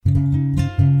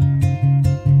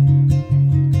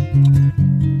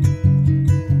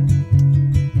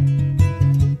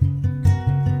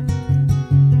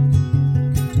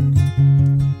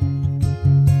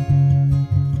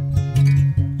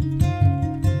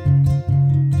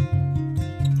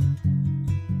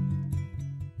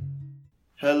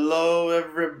Hello,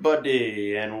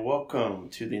 everybody, and welcome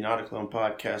to the Nautical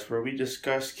Podcast, where we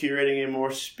discuss curating a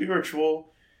more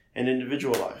spiritual and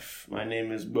individual life. My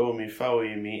name is Bomi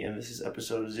Fawimi, and this is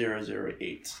episode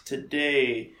 008.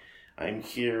 Today, I'm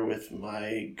here with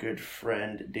my good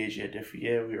friend Deji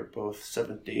Adefuye. We are both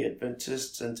Seventh-day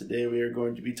Adventists, and today we are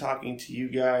going to be talking to you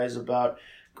guys about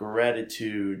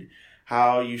gratitude.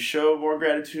 How you show more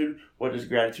gratitude, what does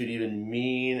gratitude even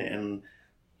mean, and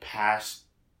past,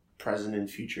 present, and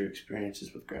future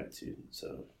experiences with gratitude.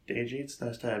 So, Deji, it's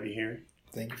nice to have you here.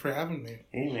 Thank you for having me.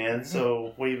 Hey, man.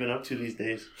 So, what have you been up to these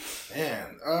days?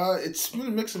 Man, it's been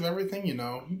a mix of everything,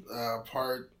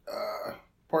 part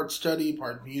study,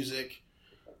 part music,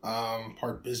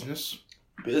 part business.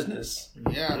 Business?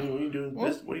 Yeah. What are you doing?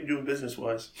 What are you doing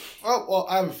business-wise? Oh, well,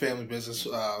 I have a family business,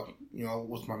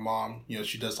 with my mom.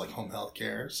 She does, home health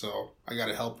care, so I got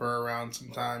to help her around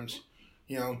sometimes.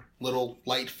 Little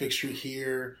light fixture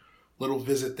here, little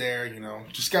visit there,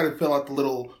 just got to fill out the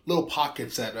little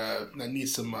pockets that need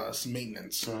some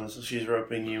maintenance. So she's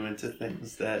roping you into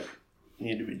things that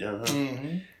need to be done, huh?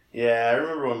 Mm-hmm. Yeah, I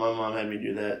remember when my mom had me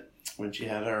do that when she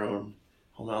had her own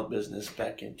home health business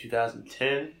back in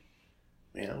 2010.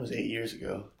 Man, that was 8 years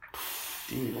ago.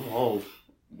 Dude, I'm old.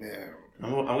 Yeah.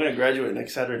 I'm going to graduate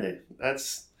next Saturday.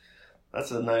 That's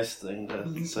a nice thing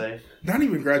to say. Not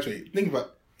even graduate. Think about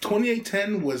it.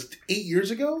 2010 was 8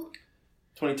 years ago?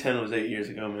 2010 was 8 years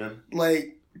ago, man.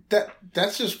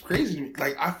 That's just crazy to me.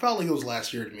 I felt like it was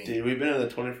last year to me. Dude, we've been in the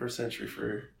 21st century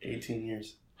for 18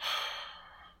 years.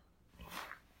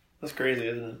 That's crazy,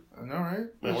 isn't it? I know, right?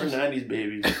 Man, we're 90s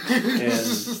babies.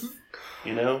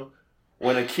 And,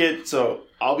 when a kid... So,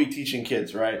 I'll be teaching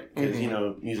kids, right? Because,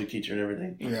 music teacher and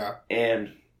everything. Yeah.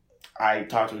 And I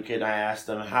talked to a kid and I asked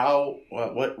them,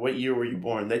 what year were you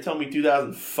born? They tell me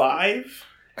 2005.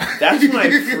 That's when I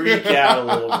freak out a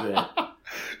little bit.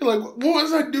 What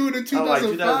was I doing in 2005? I'm like,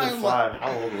 2005.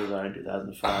 How old was I in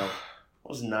 2005? I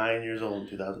was 9 years old in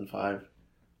 2005.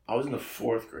 I was in the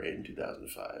 4th grade in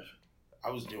 2005. I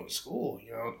was doing school,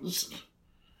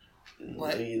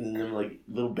 And then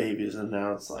little babies, and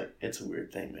now it's a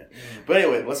weird thing, man. But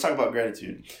anyway, let's talk about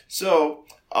gratitude. So,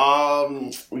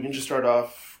 we can just start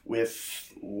off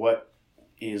with what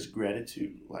is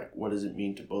gratitude? What does it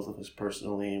mean to both of us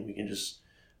personally? And we can just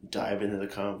dive into the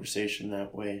conversation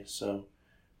that way. So,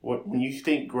 when you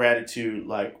think gratitude,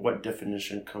 what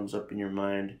definition comes up in your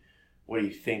mind? What do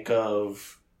you think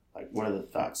of? What are the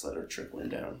thoughts that are trickling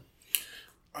down?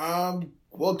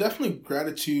 Well, definitely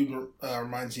gratitude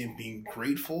reminds me of being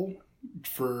grateful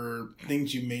for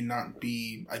things you may not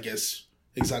be, I guess,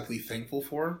 exactly thankful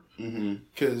for.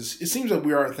 Because it seems like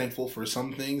we are thankful for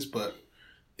some things, but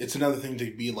it's another thing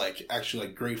to be actually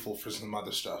grateful for some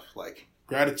other stuff.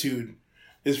 Gratitude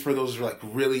is for those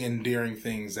really endearing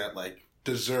things that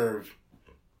deserve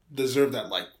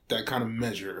that that kind of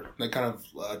measure, that kind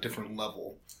of different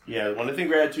level. Yeah, when I think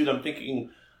gratitude, I'm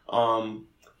thinking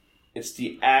it's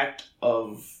the act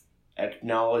of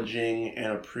acknowledging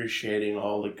and appreciating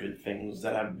all the good things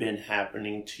that have been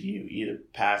happening to you, either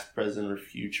past, present, or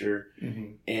future.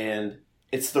 Mm-hmm. And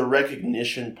it's the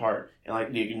recognition part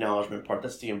and the acknowledgement part.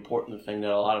 That's the important thing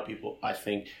that a lot of people, I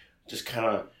think, just kind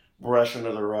of brush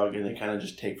under the rug and they kind of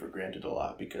just take for granted a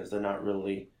lot because they're not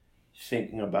really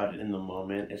thinking about it in the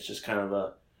moment. It's just kind of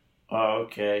oh,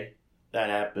 okay, that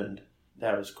happened.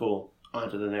 That was cool. On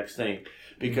to the next thing.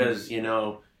 Because,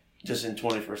 just in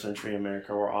 21st century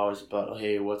America, we're always about,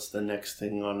 hey, what's the next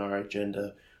thing on our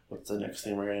agenda? What's the next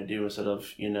thing we're going to do? Instead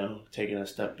of, taking a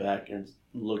step back and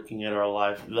looking at our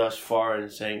life thus far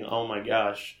and saying, oh my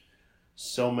gosh,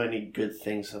 so many good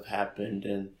things have happened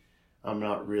and I'm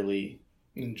not really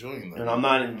enjoying them. And I'm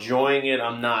not enjoying it.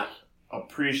 I'm not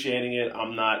appreciating it.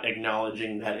 I'm not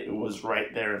acknowledging that it was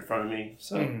right there in front of me.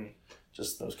 So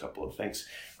just those couple of things.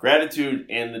 Gratitude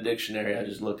in the dictionary, I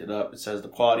just looked it up. It says the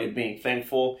quality of being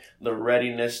thankful, the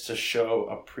readiness to show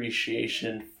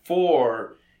appreciation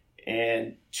for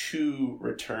and to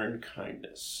return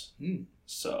kindness.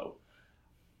 So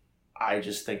I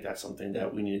just think that's something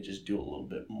that we need to just do a little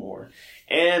bit more.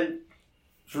 And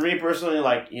for me personally, a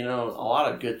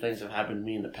lot of good things have happened to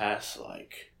me in the past.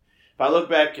 If I look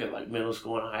back at middle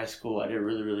school and high school, I did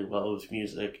really, really well with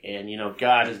music. And,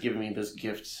 God has given me this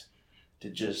gift to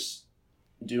just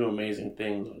do amazing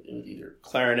things with either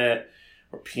clarinet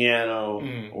or piano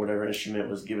or whatever instrument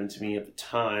was given to me at the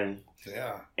time.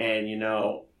 Yeah. And,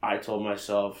 I told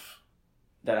myself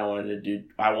that I wanted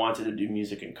to do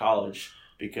music in college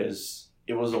because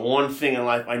it was the one thing in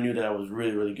life I knew that I was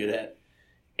really, really good at.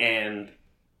 And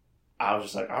I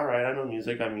was just all right, I know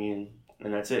music. And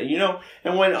that's it.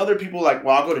 And when other people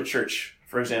I'll go to church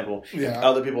For example, Yeah.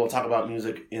 other people will talk about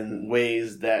music in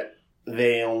ways that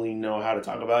they only know how to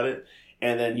talk about it.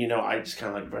 And then, I just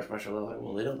kind of like brush my shoulder like,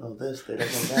 well, they don't know this, they don't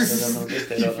know that, they don't know this,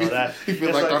 they don't know that. You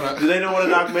feel like do they know what a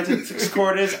dominant sixth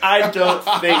chord is? I don't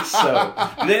think so.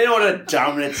 Do they know what a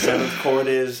dominant seventh chord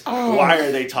is? Oh. Why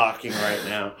are they talking right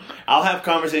now? I'll have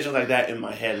conversations like that in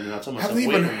my head, and I'll tell myself,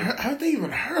 have they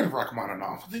even heard of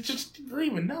Rachmaninoff? They don't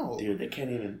even know. Dude, they can't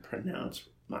even pronounce.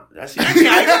 I can't even do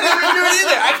it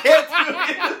either. I can't do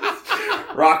it.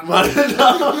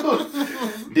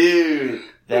 Rachmaninoff. Dude,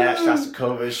 that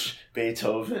Shostakovich,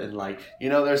 Beethoven,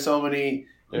 there's so many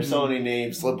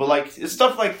names, but it's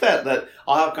stuff like that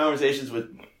I'll have conversations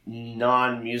with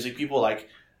non-music people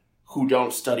who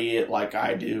don't study it like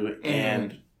I do,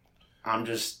 and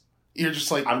you're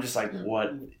just like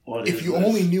what if you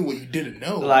only knew what you didn't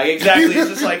know, exactly.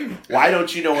 It's just why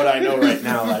don't you know what I know right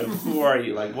now? Who are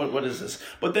you? What is this?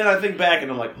 But then I think back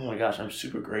and I'm like, oh my gosh, I'm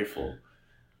super grateful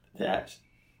that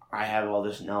I have all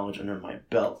this knowledge under my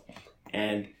belt,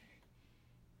 and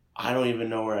I don't even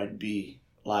know where I'd be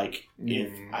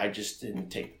if I just didn't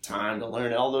take the time to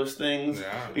learn all those things.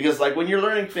 Yeah. Because when you're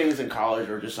learning things in college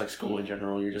or just school in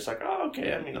general, you're just oh,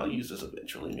 okay, I'll use this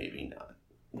eventually, maybe not,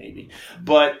 maybe.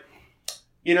 But,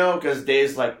 because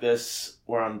days like this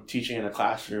where I'm teaching in a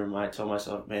classroom, I tell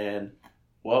myself, man,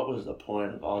 what was the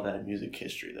point of all that music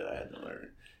history that I had to learn?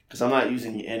 Because I'm not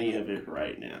using any of it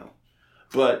right now.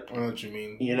 But, I know what you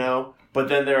mean. But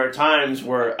then there are times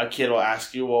where a kid will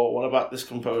ask you, well, what about this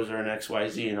composer and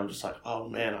XYZ? And I'm just like, oh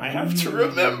man, I have to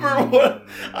remember what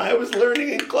I was learning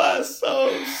in class.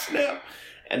 Oh, snap.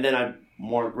 And then I'm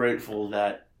more grateful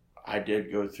that I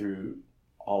did go through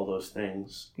all those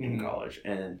things in college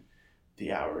and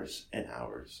the hours and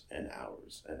hours and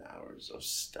hours and hours of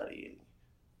studying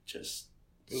just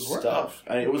stuff.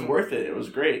 It was worth it. It was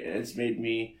great. And it's made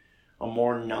me a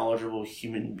more knowledgeable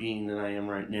human being than I am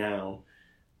right now.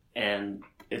 And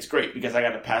it's great because I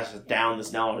got to pass down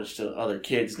this knowledge to other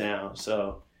kids now.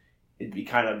 So it'd be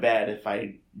kind of bad if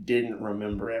I didn't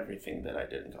remember everything that I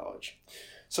did in college.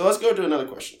 So let's go to another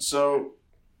question. So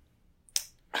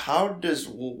how does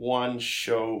one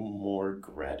show more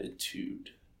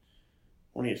gratitude?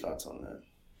 What are your thoughts on that?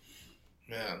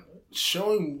 Man,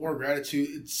 showing more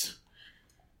gratitude,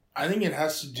 I think it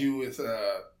has to do with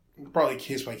probably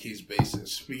case-by-case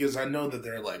basis. Because I know that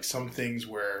there are some things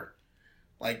where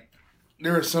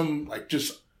there are some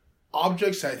just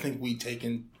objects that I think we take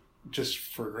in just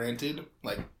for granted.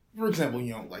 For example,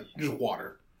 just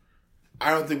water. I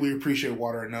don't think we appreciate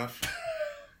water enough.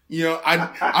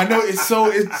 I know it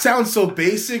sounds so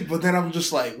basic, but then I'm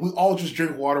just we all just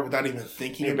drink water without even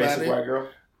thinking about basic it. White girl?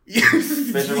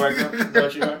 Basic white girl? Is that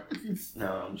what you are?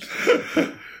 No, I'm just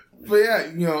kidding. But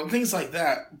yeah, things like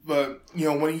that. But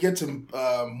when you get to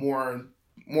more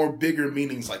bigger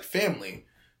meanings like family,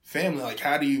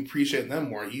 how do you appreciate them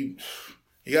more? You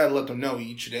gotta let them know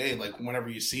each day, whenever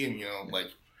you see them, you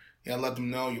gotta let them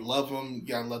know you love them.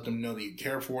 You gotta let them know that you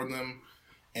care for them,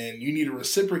 and you need to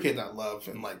reciprocate that love.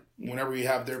 And whenever you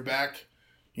have their back,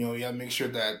 you gotta make sure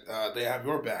that they have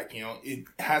your back. It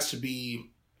has to be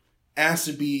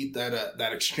that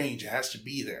exchange. It has to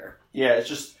be there. Yeah,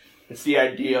 it's the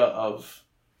idea of,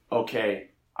 okay,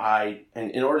 and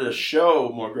in order to show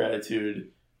more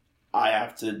gratitude, I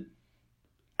have to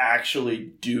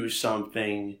actually do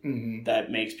something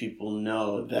that makes people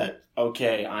know that,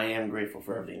 okay, I am grateful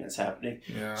for everything that's happening.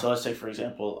 Yeah. So let's take, for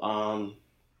example,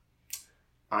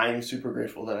 I am super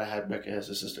grateful that I had Becca as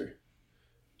a sister.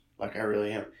 I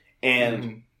really am.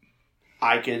 And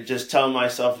I could just tell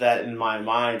myself that in my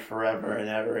mind forever and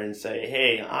ever and say,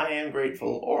 hey, I am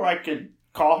grateful. Or I could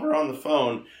call her on the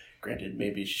phone. Granted,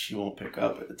 maybe she won't pick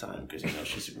up at the time because,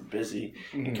 she's super busy.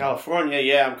 In California,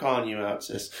 yeah, I'm calling you out,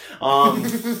 sis. But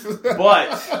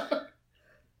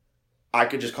I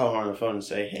could just call her on the phone and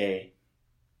say, hey,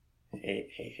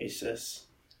 sis.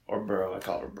 Or bro, I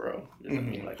call her bro. I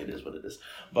mean, it is what it is.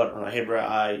 But hey, bro,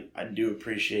 I do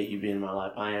appreciate you being in my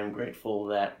life. I am grateful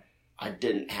that I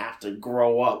didn't have to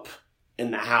grow up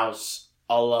in the house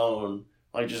alone.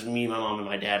 Just me, my mom, and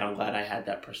my dad. I'm glad I had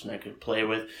that person I could play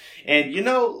with. And,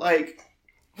 I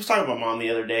was talking to my mom the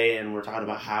other day, and we're talking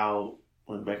about how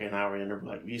when Becca and I were younger,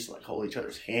 we used to hold each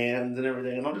other's hands and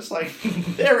everything. And I'm just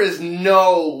there is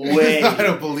no way I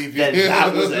don't believe you.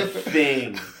 that was a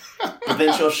thing. But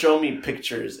then she'll show me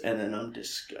pictures, and then I'm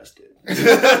disgusted. No,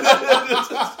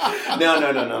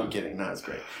 I'm kidding. No, it's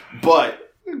great.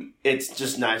 But it's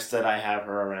just nice that I have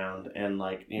her around, and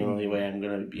the only way I'm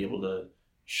going to be able to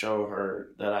show her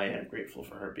that I am grateful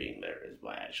for her being there is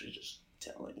by actually just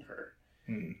telling her.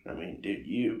 I mean, dude,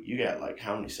 you got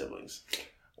how many siblings?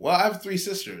 Well, I have 3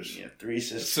 sisters. Yeah, 3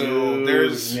 sisters. So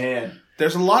there's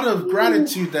a lot of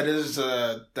gratitude that is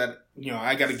that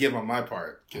I got to give on my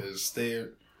part, because they're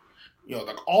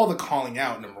like all the calling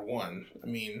out. Number one, I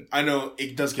mean, I know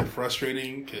it does get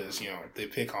frustrating because they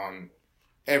pick on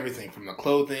everything from the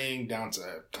clothing down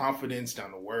to confidence,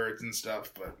 down to words and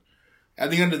stuff. But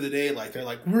at the end of the day, like they're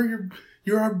like,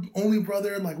 you're our only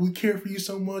brother. Like, we care for you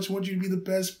so much. We want you to be the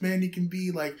best man you can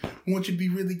be. Like, we want you to be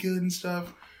really good and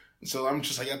stuff. So I'm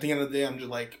just like, at the end of the day, I'm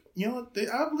just like,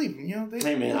 I believe them.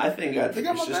 Hey man, I think they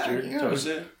got my sister,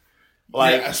 Tosa.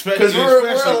 Like, because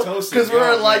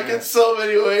we're alike in so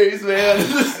many ways, man.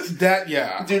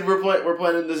 Dude, we're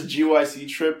planning this GYC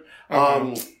trip.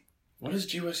 What does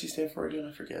GYC stand for again?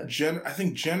 I forget. I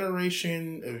think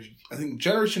Generation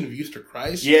of Youth to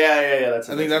Christ. Yeah. That's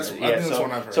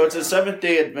one I've heard. So it's a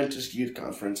Seventh-day Adventist youth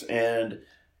conference, and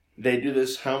they do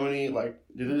this. They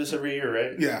do this every year,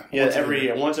 right? Yeah.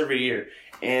 Once every year,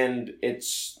 and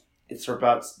it's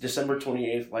about December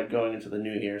 28th, like going into the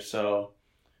new year. So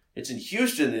it's in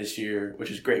Houston this year,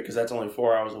 which is great because that's only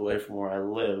 4 hours away from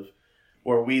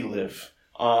where we live.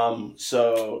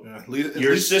 So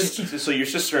your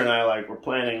sister and I we're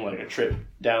planning a trip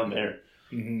down there,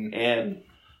 and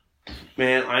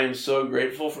man, I am so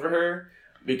grateful for her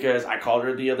because I called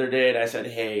her the other day and I said,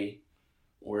 "Hey,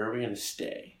 where are we gonna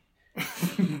stay?"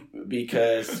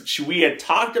 Because we had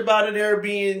talked about an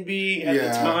Airbnb at the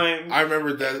time. I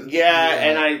remember that. Yeah,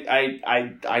 and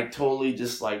I totally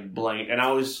just blanked, and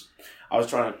I was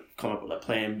trying to come up with a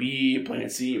plan B, plan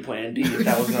C, plan D if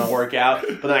that was going to work out.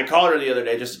 But then I called her the other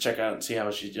day just to check out and see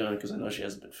how she's doing because I know she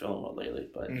hasn't been feeling well lately.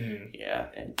 But yeah,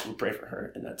 and we pray for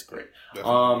her, and that's great.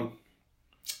 Definitely.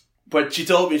 But she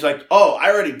told me, she's like, "Oh,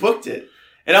 I already booked it,"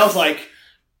 and I was like,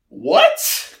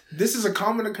 "What?" This is a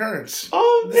common occurrence.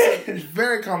 Oh man, it's a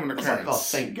very common occurrence. Oh,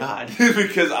 thank God,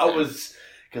 because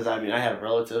I have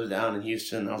relatives down in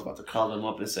Houston. I was about to call them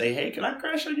up and say, "Hey, can I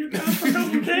crash on your couch for a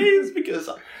couple days?" Because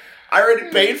I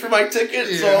already paid for my ticket,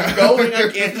 so I'm going. I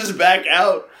can't just back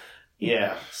out.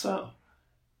 Yeah, so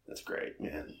that's great,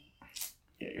 man.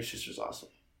 Yeah, your sister's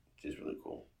awesome. She's really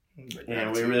cool.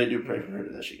 And we really do pray for her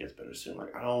that she gets better soon.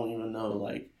 I don't even know,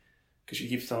 because she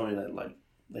keeps telling me that,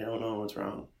 they don't know what's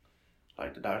wrong.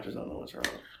 The doctors don't know what's wrong.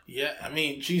 Yeah, I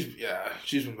mean, she's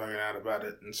been bugging out about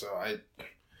it, and so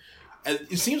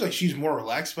it seems like she's more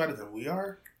relaxed about it than we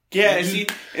are. Yeah, it's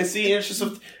just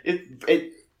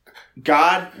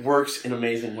God works in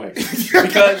amazing ways.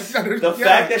 Because the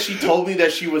fact that she told me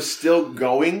that she was still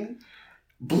going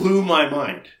blew my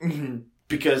mind. Mm-hmm.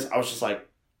 Because I was just like,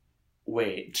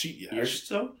 wait, you're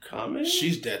still coming?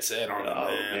 She's dead set on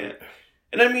it, man.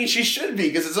 And I mean, she should be,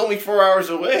 because it's only 4 hours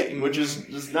away, which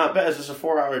is not bad. It's just a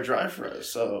 4-hour drive for us,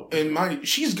 so. And mind you,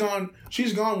 she's gone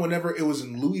whenever it was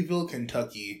in Louisville,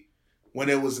 Kentucky, when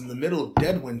it was in the middle of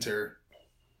dead winter,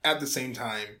 at the same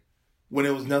time, when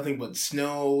it was nothing but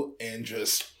snow and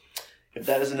just... If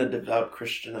that isn't a devout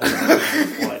Christian, I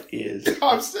don't know what is.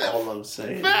 That's all I'm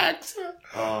saying. Facts!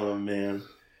 Oh, man.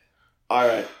 All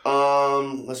right.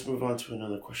 Let's move on to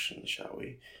another question, shall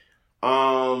we?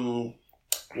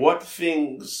 What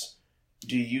things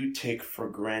do you take for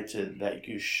granted that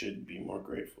you should be more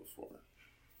grateful for?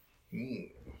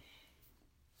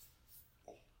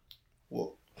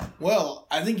 Well,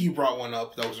 I think you brought one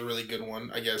up that was a really good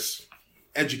one. I guess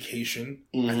education.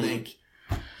 Mm-hmm. I think,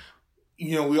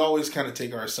 we always kind of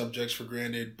take our subjects for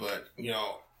granted, but,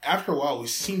 after a while we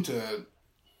seem to,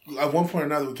 at one point or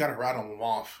another, we kind of rattle them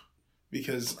off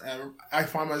because I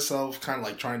find myself kind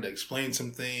of trying to explain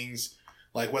some things,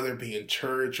 whether it be in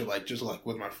church or just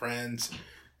with my friends.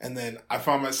 And then I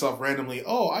found myself randomly,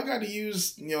 I got to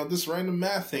use, this random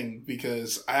math thing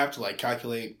because I have to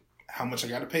calculate how much I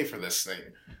got to pay for this thing.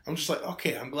 I'm just like,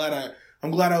 okay, I'm glad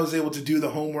I was able to do the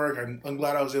homework. I'm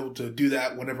glad I was able to do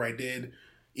that whenever I did,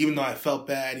 even though I felt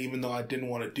bad, even though I didn't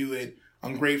want to do it.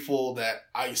 I'm grateful that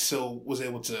I still was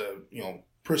able to,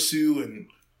 pursue and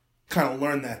kind of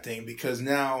learn that thing because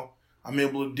now I'm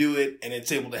able to do it and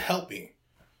it's able to help me.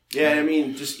 Yeah, I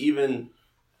mean, just even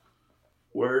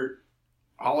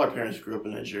all our parents grew up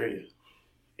in Nigeria,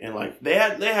 and they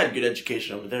had good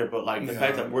education over there, but the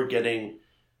fact that we're getting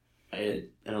an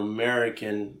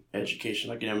American education,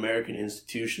 in American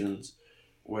institutions,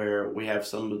 where we have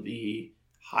some of the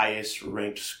highest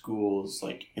ranked schools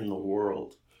in the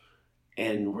world,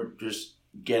 and we're just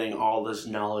getting all this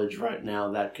knowledge right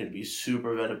now that could be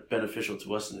super beneficial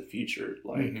to us in the future.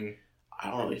 I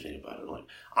don't really think about it.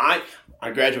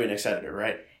 I graduate next Saturday,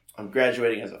 right? I'm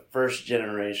graduating as a first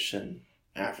generation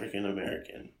African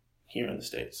American here in the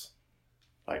States,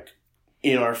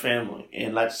 in our family,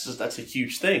 and that's a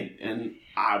huge thing. And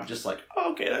I'm just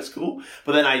okay, that's cool.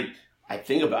 But then I I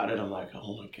think about it, I'm like,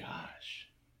 oh my gosh,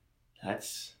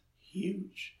 that's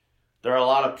huge. There are a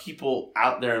lot of people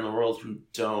out there in the world who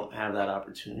don't have that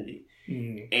opportunity.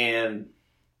 And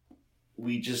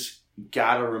we just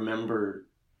gotta remember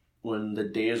when the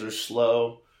days are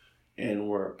slow and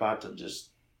we're about to just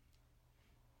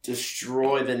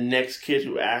destroy the next kid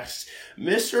who asks,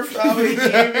 Mr. Fawahimi,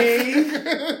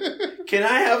 can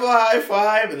I have a high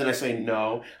five? And then I say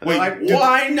no. And they're like,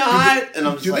 why not? And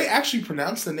I'm just do they actually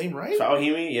pronounce the name right?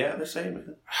 Fawahimi, yeah, they say it.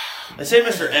 They say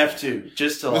Mr. F too,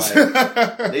 just to like,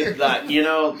 I get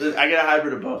a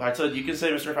hybrid of both. I told you can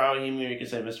say Mr. Fawahimi or you can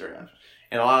say Mr. F.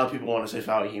 And a lot of people want to say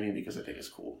Fawahimi because they think it's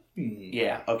cool.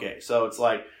 Yeah, okay. So it's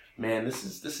like, man, this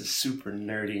is super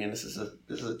nerdy and this is a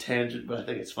tangent, but I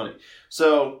think it's funny.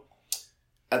 So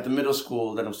at the middle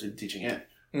school that I'm still teaching at,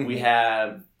 we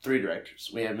have 3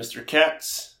 directors. We have Mr.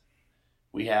 Katz,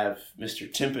 we have Mr.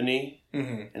 Timpani,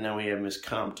 and then we have Miss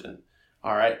Compton.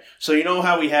 All right. So you know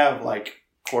how we have like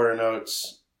quarter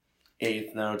notes,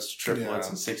 eighth notes, triplets,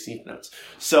 and 16th notes.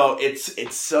 So it's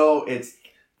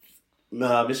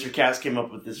Mr. Katz came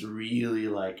up with this really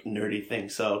like nerdy thing.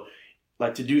 So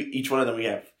like to do each one of them, we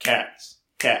have Katz,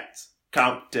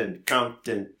 Compton,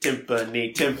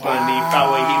 Timpani,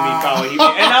 Fawahimi. And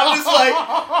I'm just like,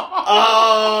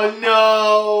 oh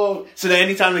no. So then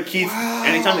anytime the kids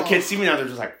see me now, they're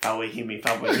just like, Fawahimi. And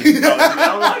I'm like,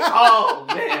 oh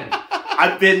man,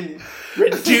 I've been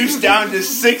reduced down to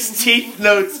 16th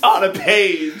notes on a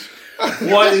page.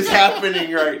 What is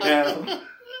happening right now?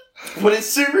 But it's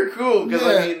super cool because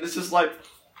I mean, this is like,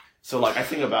 so like I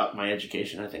think about my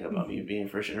education. I think about me being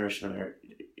first generation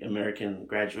American,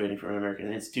 graduating from an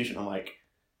American institution. I'm like,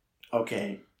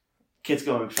 okay, kids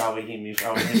going Fawahimi.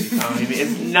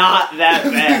 It's not that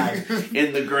bad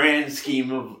in the grand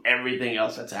scheme of everything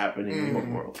else that's happening in the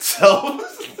world. So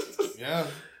yeah.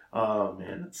 Oh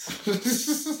man,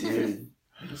 dude,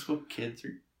 middle school kids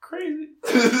are crazy.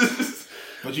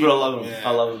 But I love them. Yeah.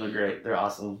 I love them. They're great. They're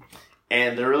awesome.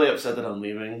 And they're really upset that I'm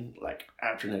leaving, like,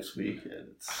 after next week. And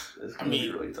it's going to be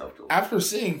really tough to leave. After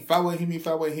seeing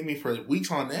Fawahimi for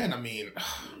weeks on end, I mean,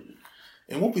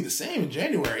 it won't be the same in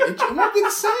January. It won't be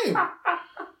the same.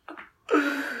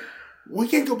 We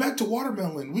can't go back to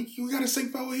watermelon. We got to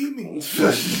sing Fawahimi.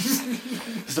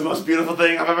 It's the most beautiful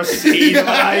thing I've ever seen in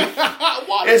my life.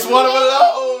 It's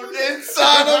watermelon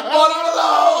inside of watermelon.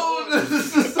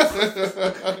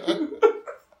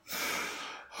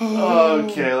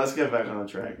 Okay, let's get back on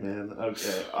track, man.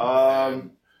 Okay.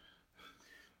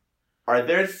 Are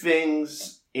there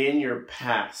things in your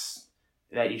past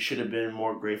that you should have been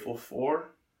more grateful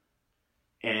for?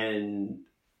 And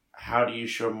how do you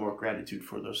show more gratitude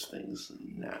for those things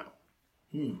now?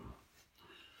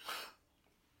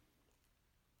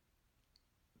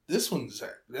 This one's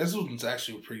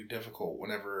actually pretty difficult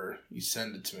whenever you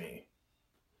send it to me.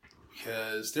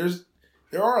 Because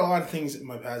there are a lot of things in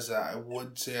my past that I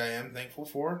would say I am thankful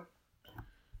for.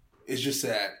 It's just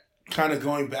that kind of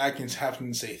going back and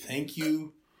having to say thank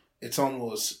you, it's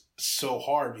almost so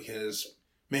hard because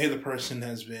maybe the person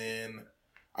has been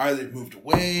either moved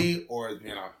away or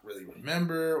they not really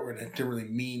remember or it didn't really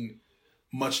mean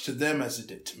much to them as it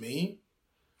did to me.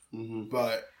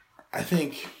 But I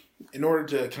think in order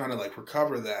to kind of like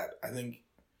recover that, I think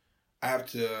I have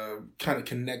to kind of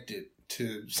connect it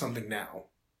to something now.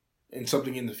 And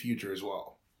something in the future as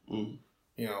well. You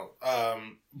know,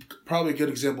 probably a good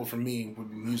example for me would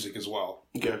be music as well.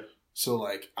 Okay. So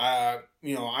like, I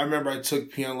remember I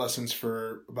took piano lessons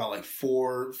for about like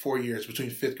four years between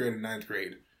 5th grade and 9th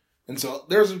grade. And so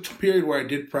there was a period where I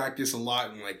did practice a lot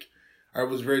and like, I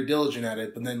was very diligent at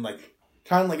it. But then like,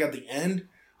 kind of like at the end,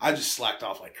 I just slacked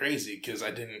off like crazy because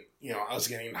I didn't, I was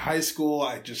getting into high school.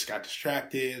 I just got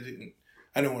distracted and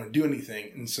I didn't want to do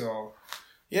anything. And so,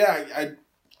 yeah,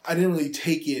 I didn't really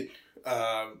take it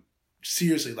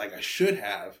seriously like I should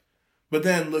have. But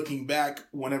then looking back,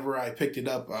 whenever I picked it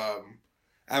up,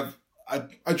 I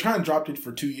tried and dropped it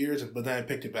for 2 years, but then I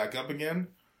picked it back up again.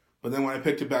 But then when I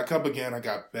picked it back up again, I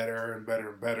got better and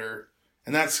better and better.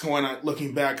 And that's when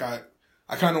looking back, I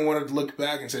kind of wanted to look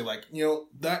back and say like,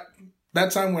 that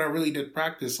time when I really did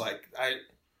practice, like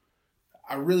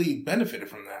I really benefited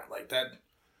from that. Like that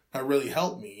really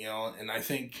helped me, and I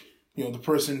think, the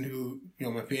person who,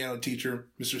 my piano teacher,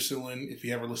 Mr. Sulin, if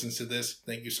he ever listens to this,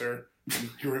 thank you, sir.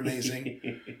 You're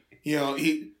amazing.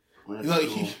 He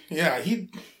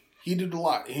did a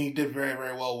lot. And he did very,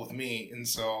 very well with me. And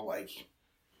so, like,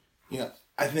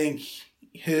 I think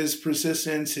his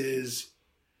persistence, his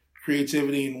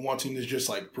creativity and wanting to just,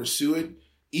 like, pursue it,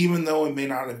 even though it may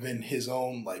not have been his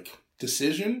own, like,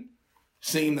 decision,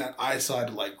 seeing that I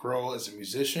decided to, like, grow as a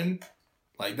musician,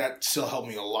 like, that still helped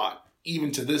me a lot.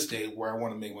 even to this day where I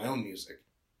want to make my own music.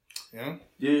 Yeah,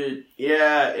 dude.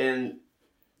 Yeah, and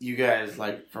you guys,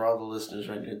 like, for all the listeners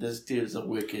right here, this dude is a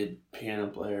wicked piano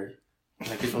player.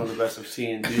 Like, he's one of the best I've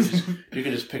seen. Dude, you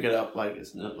can just pick it up like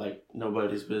it's not like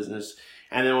nobody's business.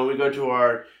 And then when we go to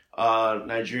our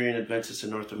Nigerian Adventists in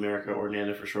North America, or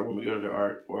NANA for sure, when we go to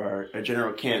our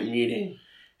general camp meeting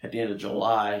at the end of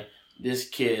July, this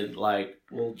kid, like,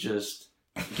 will just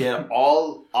get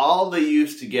all the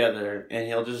youth together, and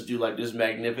he'll just do, like, this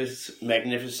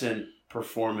magnificent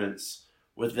performance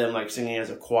with them, like, singing as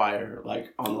a choir,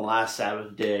 like, on the last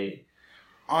Sabbath day.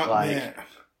 Man.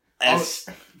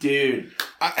 Dude,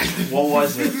 what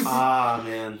was it?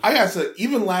 Man. I gotta say,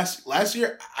 even last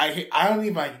year, I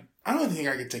don't think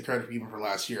I could take credit even for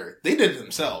last year. They did it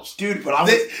themselves, dude. But I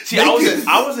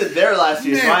wasn't there last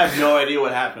year, so I have no idea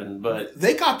what happened. But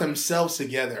they got themselves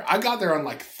together. I got there on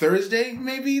like Thursday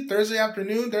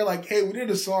afternoon. They're like, "Hey, we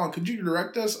did a song. Could you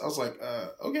direct us?" I was like,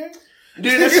 "Okay."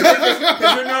 Dude, that's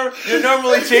because you're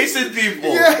normally chasing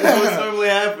people. Yeah. That's what's normally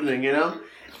happening, you know.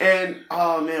 And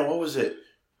oh man, what was it?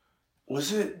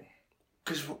 Was it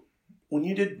because when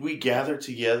you did We Gather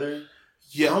Together?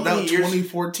 Yeah, that was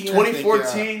 2014.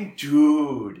 2014,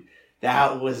 dude,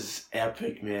 that was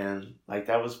epic, man. Like,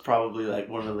 that was probably like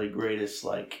one of the greatest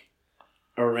like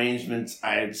arrangements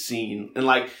I had seen. And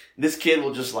like, this kid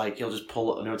will just like, he'll just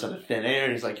pull up notes out of thin air,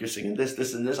 and he's like, "You're singing this,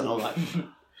 this, and this," and I'm like,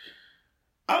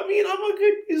 I mean, I'm a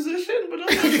good musician, but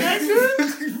I'm not that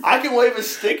good. I can wave a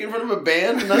stick in front of a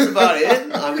band, and that's about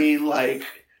it. I mean, like.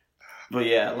 But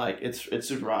yeah, like, it's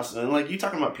super awesome. And like, you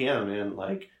talking about piano, man,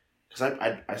 like, because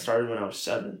I started when I was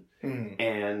 7,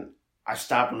 and I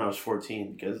stopped when I was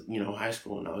 14 because, you know, high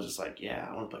school, and I was just like, yeah,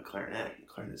 I want to play clarinet.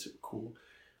 Clarinet's super cool.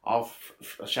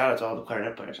 Shout out to all the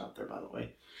clarinet players out there, by the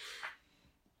way.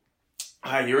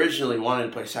 I originally wanted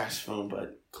to play saxophone,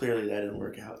 but clearly that didn't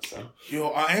work out, so.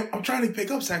 Yo, I'm trying to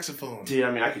pick up saxophone. Dude,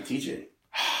 I mean, I could teach it.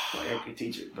 Like, I could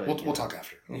teach it, but... We'll talk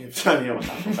after. Yeah, we'll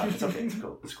talk. It's okay,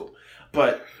 it's cool.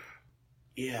 But...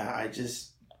 yeah,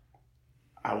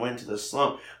 I went to the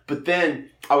slump. But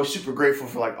then I was super grateful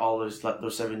for like all those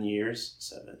 7 years.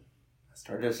 7. I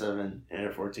started at 7 and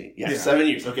at 14. Yeah, 7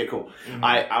 years. Okay, cool. Mm-hmm.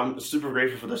 I'm super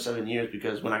grateful for those 7 years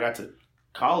because when I got to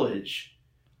college,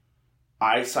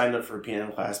 I signed up for a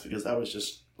piano class because that was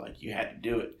just like, you had to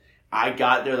do it. I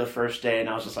got there the first day and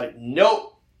I was just like, nope,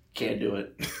 can't do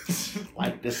it.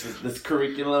 Like, this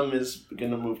curriculum is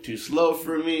gonna move too slow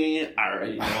for me. I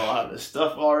already know a lot of this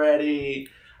stuff already.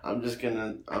 I'm just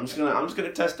gonna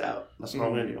test out. That's what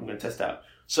I'm gonna do. I'm gonna test out.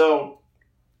 So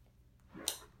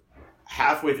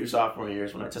halfway through sophomore year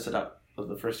is when I tested out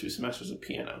the first 2 semesters of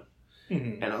piano.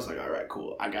 And I was like, all right,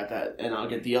 cool. I got that, and I'll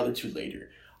get the other 2 later.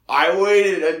 I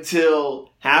waited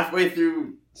until halfway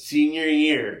through senior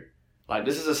year. Like,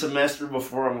 this is a semester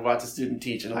before I'm about to student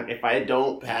teach. And, like, if I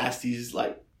don't pass these,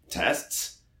 like,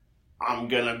 tests, I'm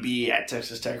going to be at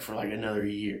Texas Tech for, like, another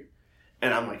year.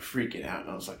 And I'm, like, freaking out.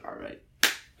 And I was like, all right,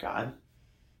 God,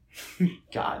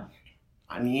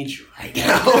 I need you right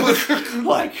now.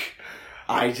 Like,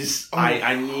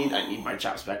 I need my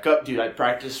chops back up. Dude, I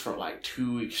practiced for, like,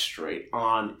 2 weeks straight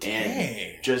on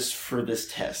end just for this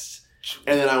test.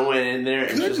 And then I went in there,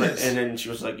 and she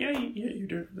was like, yeah, you're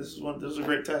doing this is a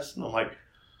great test. And I'm like,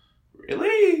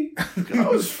 really? Because I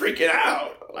was freaking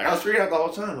out. Like, I was freaking out the whole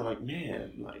time. I'm like,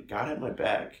 man, like, God had my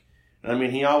back. And I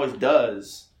mean, He always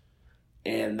does.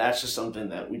 And that's just something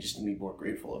that we just need to be more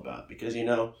grateful about. Because, you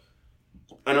know,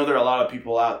 I know there are a lot of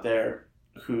people out there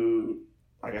who,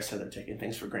 like I said, they're taking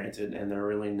things for granted, and they're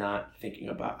really not thinking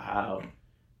about how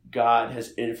God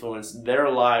has influenced their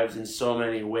lives in so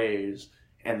many ways.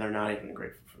 And they're not even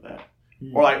grateful for that.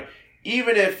 Or like,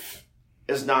 even if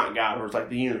it's not God, or it's like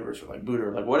the universe, or like Buddha,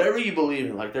 or like whatever you believe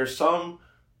in, like there's some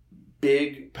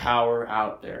big power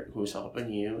out there who's helping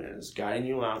you and is guiding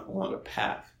you along a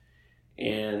path.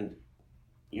 And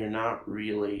you're not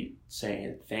really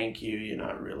saying thank you. You're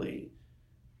not really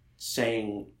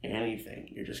saying anything.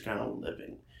 You're just kind of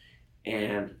living.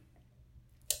 And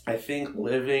I think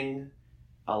living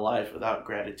a life without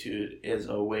gratitude is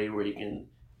a way where you can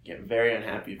get very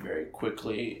unhappy very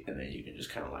quickly, and then you can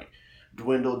just kind of like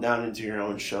dwindle down into your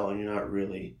own shell, and you're not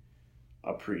really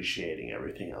appreciating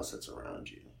everything else that's around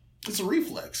you. It's a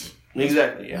reflex.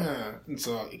 Exactly, yeah. And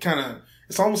so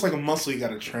it's almost like a muscle you got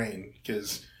to train,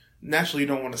 because naturally you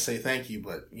don't want to say thank you,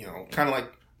 but, you know, kind of like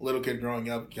a little kid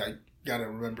growing up, you got to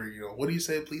remember, you know, what do you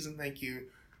say, please and thank you?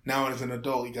 Now as an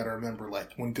adult, you got to remember,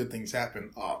 like, when good things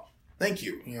happen, thank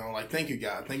you. You know, like, thank you,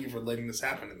 God. Thank you for letting this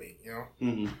happen to me, you know?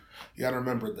 Mm-hmm. You got to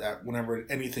remember that whenever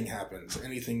anything happens,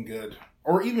 anything good,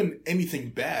 or even anything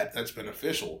bad that's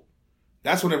beneficial,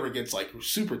 that's whenever it gets, like,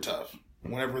 super tough.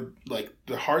 whenever like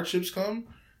the hardships come,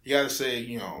 you gotta say,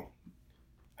 you know,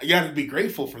 you gotta be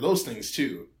grateful for those things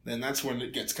too. Then that's when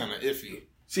it gets kind of iffy.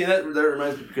 See, that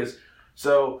reminds me because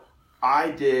so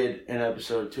I did an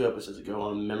episode 2 episodes ago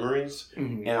on memories,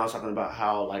 and I was talking about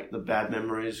how like the bad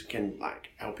memories can like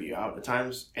help you out at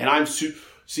times. And I'm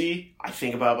see, I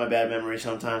think about my bad memories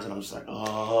sometimes, and I'm just like,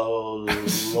 oh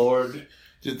Lord,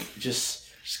 just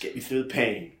get me through the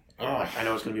pain. Like, I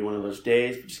know it's gonna be one of those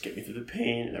days, but just get me through the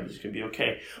pain, and everything's gonna be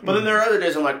okay. But then there are other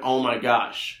days I'm like, oh my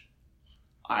gosh,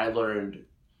 I learned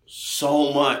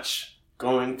so much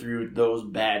going through those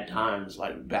bad times,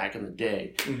 like back in the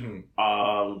day.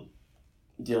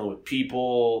 Dealing with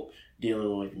people,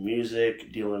 dealing with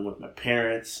music, dealing with my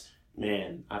parents.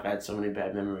 Man, I've had so many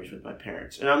bad memories with my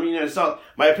parents. And I mean, it's not,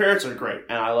 my parents are great,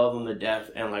 and I love them to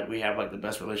death, and like we have like the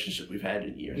best relationship we've had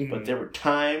in years. But there were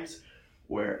times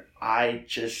where I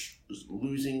just was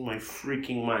losing my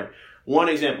freaking mind. One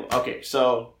example, okay,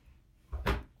 so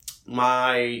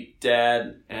my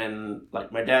dad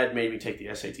made me take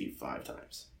the SAT 5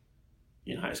 times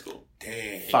in high school.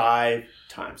 Dang. 5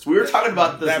 times. We were talking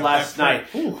about this last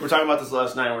night. We were talking about this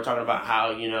last night, and we're talking about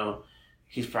how, you know,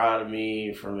 he's proud of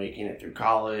me for making it through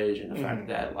college, and the fact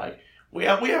that like we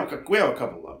have a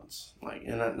couple loans, like,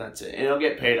 and that's it. And it'll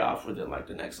get paid off within like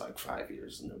the next like 5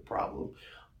 years, no problem.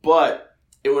 But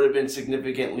it would have been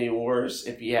significantly worse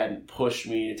if he hadn't pushed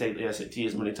me to take the SAT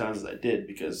as many times as I did,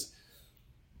 because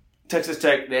Texas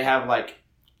Tech, they have like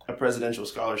a presidential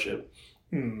scholarship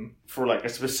for like a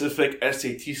specific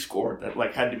SAT score that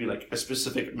like had to be like a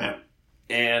specific amount.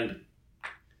 And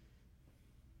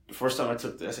the first time I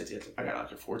took the SAT, I got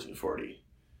like a 1440.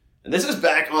 And this is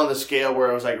back on the scale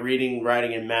where I was like reading,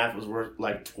 writing, and math was worth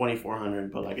like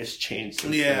 2,400, but like it's changed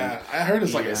since then. I heard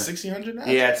it's like a 1,600 now.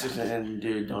 Yeah, it's 600, and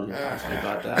dude, don't even ask me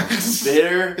about that. I'm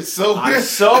bitter. It's so bitter. I'm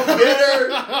so bitter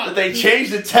that they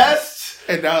changed the test.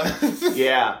 And now,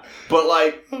 yeah, but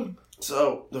like,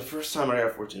 so the first time I got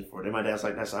a 1440, my dad's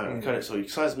like, "That's not gonna cut it." So he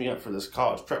signs me up for this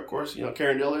college prep course. You know,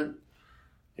 Karen Dillard.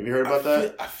 Have you heard about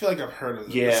that? I feel like I've heard of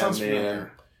it. Yeah, it sounds man.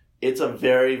 familiar. It's a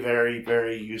very, very,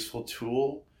 very useful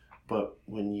tool. But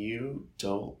when you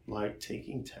don't like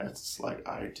taking tests like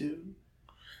I do,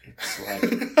 it's like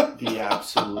the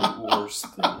absolute worst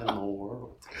thing in the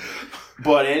world.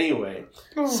 But anyway,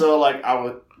 so like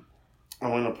I'm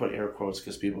going to put air quotes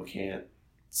because people can't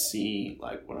see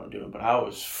like what I'm doing, but I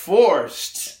was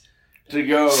forced to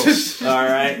go. All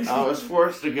right, I was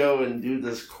forced to go and do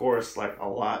this course like a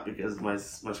lot because my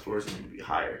scores need to be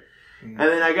higher. And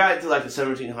then I got to like the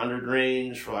 1,700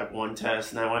 range for like one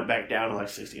test, and I went back down to like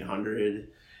 1,600,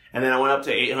 and then I went up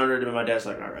to 800, and my dad's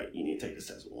like, "All right, you need to take this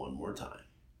test one more time."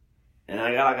 And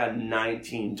I got like a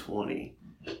 1920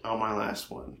 on my last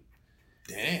one.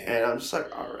 Damn. And I'm just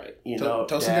like, "All right, you know."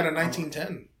 Tosin got a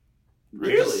 1910.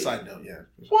 Really? Side note, yeah.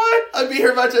 What? I'd be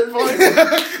here by 10 points.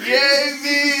 Yay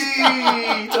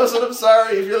me! Tosin, I'm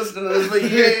sorry if you're listening to this, but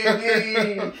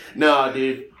yay me! No,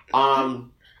 dude.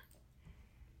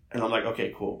 And I'm like,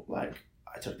 okay, cool. Like,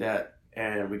 I took that,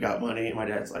 and we got money, and my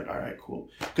dad's like, all right, cool.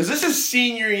 Because this is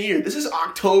senior year. This is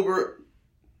October.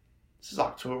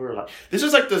 Like, this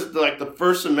is like the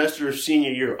first semester of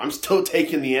senior year. I'm still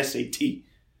taking the SAT.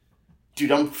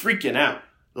 Dude, I'm freaking out.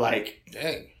 Like,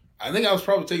 dang. I think I was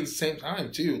probably taking the same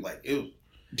time, too. Like, it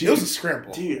was a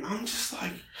scramble. Dude, I'm just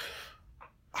like,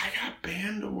 I got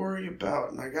band to worry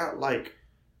about, and I got, like,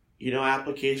 you know,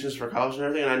 applications for college and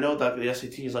everything. And I know that the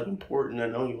SAT is, like, important. I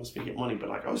know he wants me to get money, but,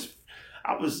 like, I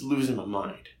was losing my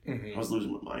mind. I was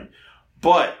losing my mind.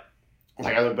 But,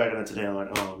 like, I look back on it today, I'm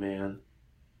like, oh, man,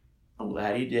 I'm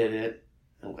glad he did it.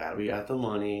 I'm glad we got the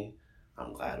money.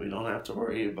 I'm glad we don't have to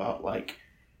worry about, like,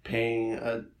 paying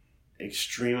a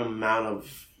extreme amount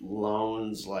of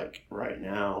loans, like, right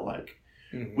now. Like,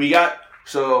 we got,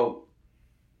 so,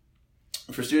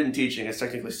 for student teaching, it's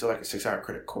technically still, like, a 6-hour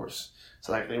credit course.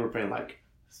 So, like, they were paying, like,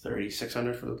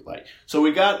 $3,600 for, like... So,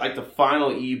 we got, like, the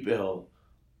final e-bill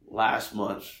last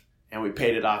month, and we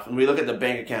paid it off. And we look at the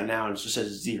bank account now, and it just says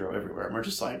 0 everywhere. And we're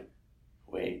just like,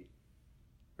 wait,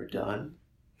 we're done?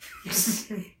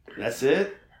 That's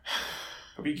it?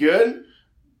 Are we good?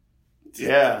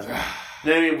 Yeah.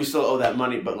 Then, I mean, we still owe that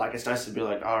money, but, like, it's nice to be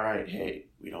like, all right, hey,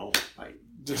 we don't, like...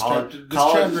 College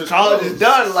is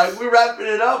done. Like, we're wrapping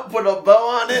it up, put a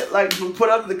bow on it. Like, we put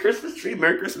up the Christmas tree.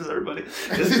 Merry Christmas, everybody.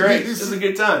 It's great. It's a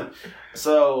good time.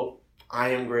 So, I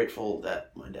am grateful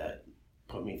that my dad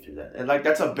put me through that. And, like,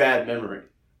 that's a bad memory.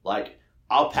 Like,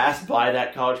 I'll pass by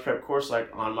that college prep course, like,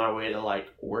 on my way to, like,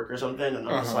 work or something, and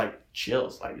I'm just, like,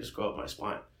 chills. Like, just go up my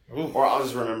spine. Ooh. Or I'll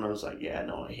just remember, I was like, yeah,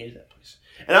 no, I hated that place.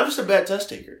 And I'm just a bad test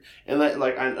taker. And,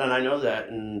 I know that,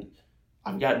 and...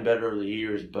 I've gotten better over the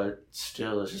years, but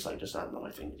still, it's just not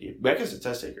my thing to do. Becca's a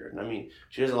test taker, and I mean,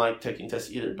 she doesn't like taking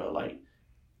tests either. But like,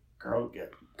 girl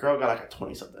got like a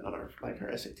 20-something on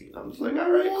her SAT, and I'm just like,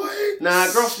 all right, what?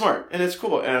 Nah, girl's smart, and it's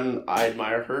cool, and I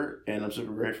admire her, and I'm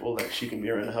super grateful that she can be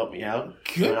around to help me out.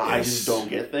 Goodness. And I just don't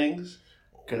get things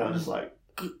because I'm just like,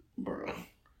 bro,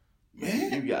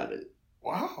 man, you got it.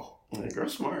 Wow, And the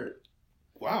girl's smart.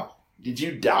 Wow. Did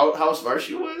you doubt how smart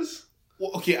she was?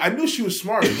 Well, okay, I knew she was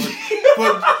smart,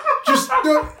 but just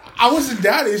no, I wasn't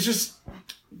doubting. It's just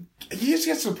you just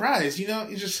get surprised, you know.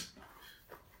 You just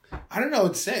I don't know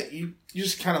what to say. You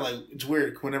just kind of like it's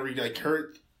weird whenever you like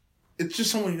hurt. It's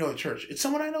just someone you know at church. It's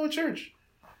someone I know at church.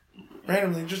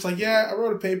 Randomly, just like I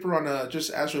wrote a paper on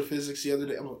just astrophysics the other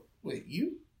day. I'm like, wait,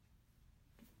 you?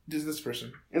 This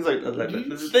person? It's like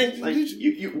this is the thing. Like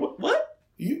you what?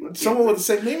 You someone with the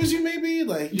same name as you, maybe?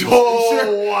 Like,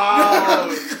 oh wow,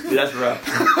 dude, that's rough.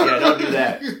 Yeah, don't do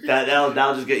that.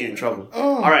 That'll just get you in trouble.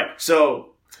 Oh. All right,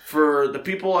 so for the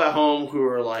people at home who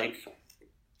are like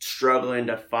struggling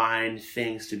to find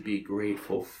things to be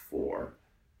grateful for,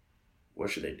 what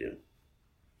should they do?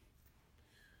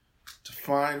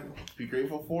 To be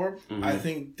grateful for, I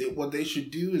think what they should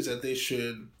do is that they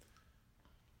should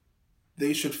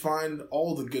find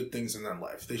all the good things in their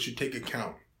life. They should take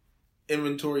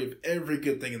inventory of every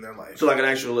good thing in their life. So like an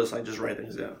actual list, like just write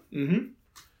things down. Mm-hmm.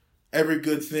 Every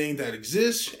good thing that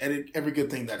exists, and every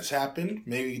good thing that has happened.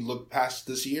 Maybe look past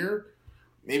this year.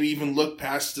 Maybe even look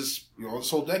past this, this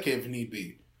whole decade if need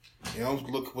be.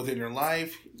 Look within your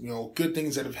life. Good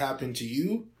things that have happened to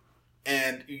you,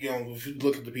 and if you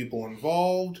look at the people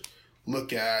involved,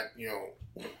 look at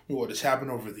what has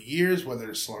happened over the years, whether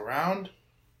it's still around.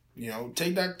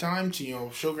 Take that time to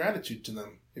show gratitude to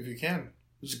them if you can.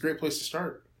 It's a great place to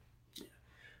start.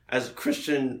 As a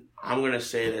Christian, I'm going to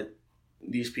say that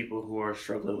these people who are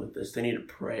struggling with this, they need to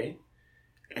pray,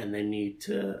 and they need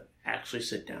to actually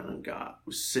sit down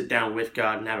with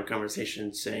God and have a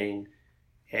conversation saying,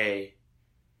 hey,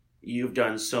 you've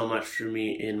done so much for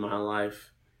me in my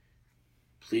life.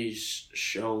 Please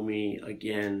show me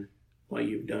again what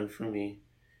you've done for me.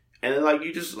 And then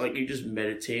you just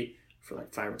meditate for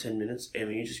 5 or 10 minutes, and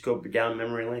then you just go down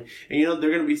memory lane. And there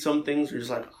are going to be some things where you're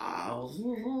just like,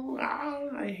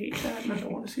 I hate that, and I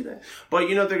don't want to see that. But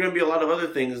there are going to be a lot of other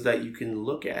things that you can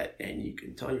look at, and you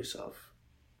can tell yourself,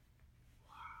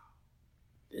 wow,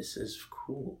 this is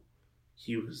cool.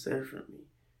 He was there for me.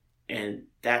 And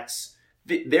that's,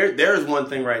 there's one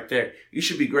thing right there. You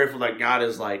should be grateful that God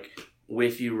is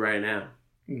with you right now.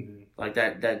 Mm-hmm.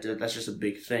 That's just a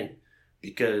big thing,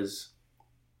 because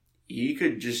He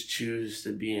could just choose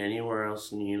to be anywhere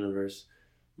else in the universe,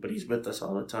 but He's with us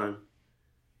all the time.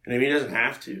 And He doesn't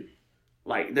have to.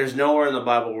 There's nowhere in the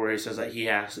Bible where He says that He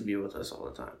has to be with us all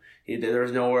the time.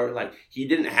 There's nowhere, He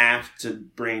didn't have to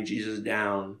bring Jesus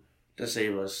down to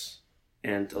save us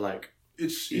and to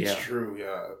It's true,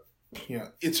 yeah. Yeah,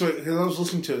 it's because I was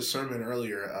listening to a sermon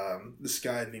earlier. This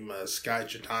guy named Sky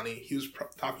Chitani, he was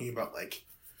talking about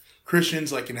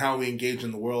Christians, and how we engage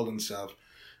in the world and stuff.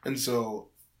 And so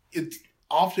it's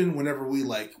often whenever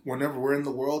we're in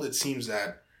the world, it seems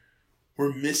that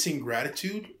we're missing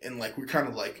gratitude, and we're kind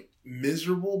of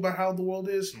miserable about how the world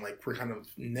is, and we're kind of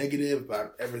negative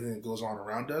about everything that goes on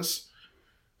around us.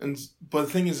 But the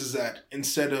thing is that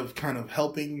instead of kind of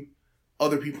helping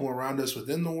other people around us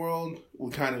within the world, we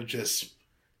kind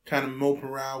of mope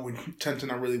around. We tend to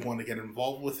not really want to get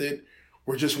involved with it.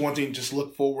 We're just wanting to just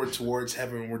look forward towards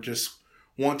heaven. We're just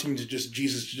wanting to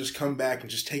Jesus to just come back and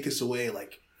just take us away,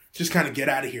 just kind of get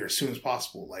out of here as soon as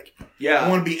possible. I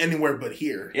want to be anywhere but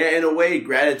here. Yeah, in a way,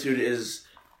 gratitude is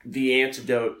the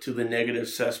antidote to the negative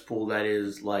cesspool that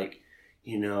is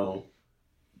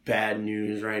bad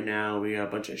news right now. We got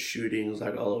a bunch of shootings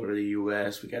all over the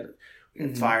U.S. We got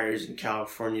fires in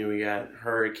California. We got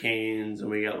hurricanes, and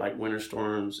we got winter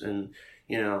storms, and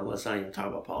let's not even talk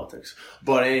about politics.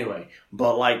 But anyway,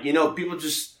 people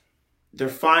they're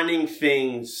finding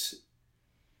things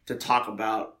to talk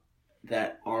about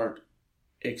that aren't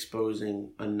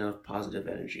exposing enough positive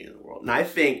energy in the world. And I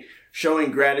think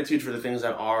showing gratitude for the things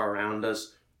that are around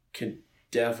us can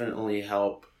definitely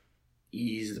help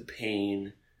ease the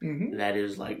pain that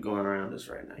is going around us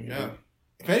right now. Yeah.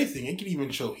 If anything, it can even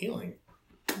show healing.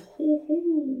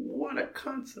 What a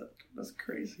concept. That's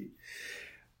crazy.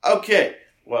 Okay.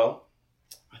 Well,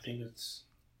 I think that's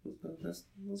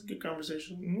a good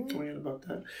conversation going on about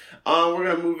that. We're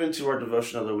going to move into our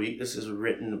devotion of the week. This is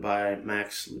written by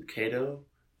Max Lucado.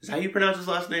 Is that how you pronounce his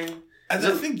last name? I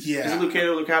think, yeah. Is it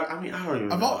Lucado? I mean, I don't even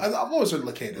know. I've always heard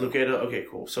Lucado. Lucado? Okay,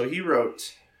 cool. So he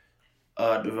wrote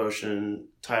a devotion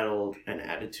titled An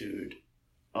Attitude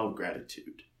of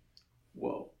Gratitude.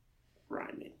 Whoa,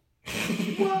 rhyming.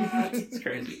 What? It's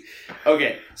crazy.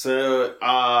 Okay, so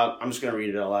I'm just going to read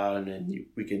it out loud, and then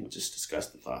we can just discuss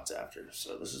the thoughts after.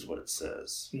 So this is what it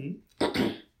says. Mm-hmm.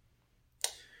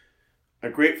 A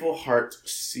grateful heart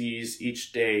sees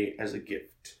each day as a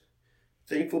gift.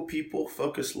 Thankful people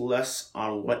focus less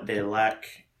on what they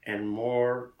lack and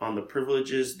more on the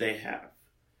privileges they have.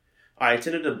 I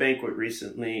attended a banquet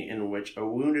recently in which a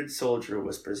wounded soldier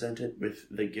was presented with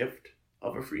the gift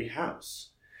of a free house.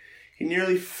 He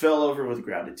nearly fell over with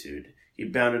gratitude. He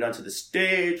bounded onto the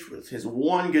stage with his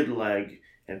one good leg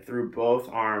and threw both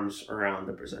arms around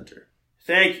the presenter.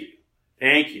 Thank you,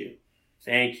 thank you,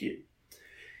 thank you.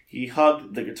 He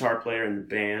hugged the guitar player in the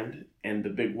band and the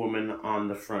big woman on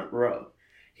the front row.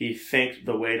 He thanked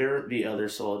the waiter, the other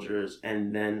soldiers,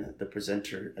 and then the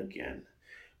presenter again.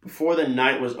 Before the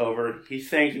night was over, he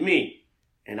thanked me,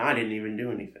 and I didn't even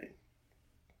do anything.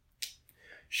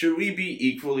 Should we be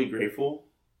equally grateful?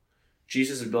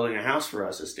 Jesus is building a house for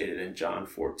us, as stated in John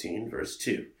 14, verse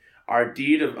 2. Our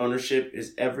deed of ownership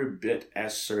is every bit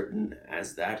as certain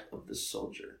as that of the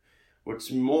soldier.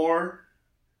 What's more,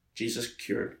 Jesus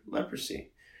cured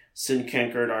leprosy. Sin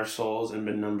cankered our souls and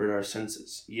benumbed our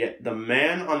senses. Yet the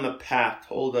man on the path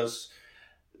told us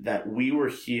that we were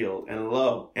healed, and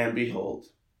lo, and behold,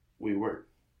 we were.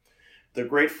 The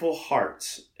grateful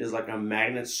heart is like a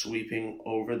magnet sweeping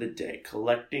over the day,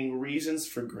 collecting reasons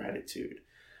for gratitude.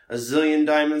 A zillion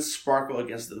diamonds sparkle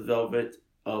against the velvet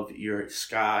of your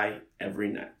sky every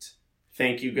night.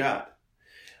 Thank you, God.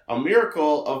 A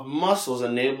miracle of muscles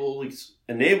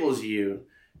enables you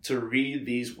to read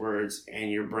these words and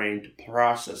your brain to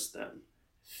process them.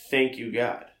 Thank you,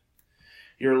 God.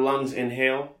 Your lungs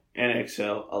inhale and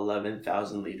exhale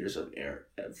 11,000 liters of air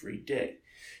every day.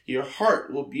 Your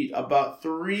heart will beat about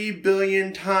 3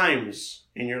 billion times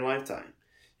in your lifetime.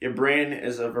 Your brain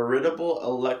is a veritable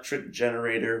electric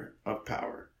generator of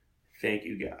power. Thank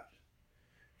you, God.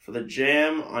 For the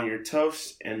jam on your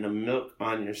toast and the milk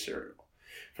on your cereal.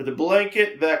 For the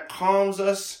blanket that calms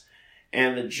us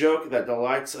and the joke that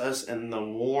delights us and the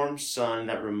warm sun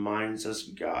that reminds us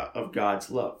of God's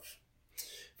love.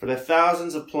 For the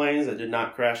thousands of planes that did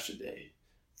not crash today.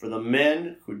 For the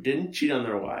men who didn't cheat on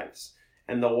their wives.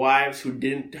 And the wives who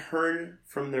didn't turn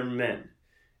from their men.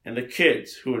 And the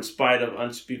kids who, in spite of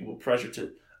unspeakable pressure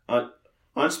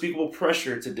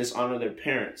to dishonor their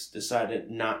parents,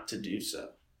 decided not to do so.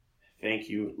 Thank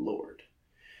you, Lord.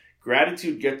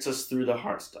 Gratitude gets us through the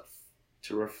hard stuff.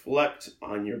 To reflect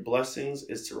on your blessings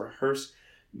is to rehearse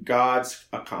God's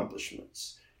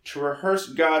accomplishments. To rehearse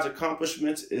God's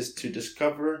accomplishments is to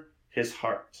discover his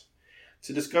heart.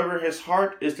 To discover his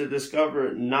heart is to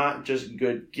discover not just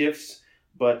good gifts,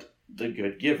 but the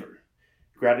good giver.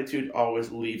 Gratitude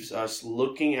always leaves us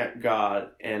looking at God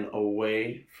and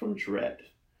away from dread.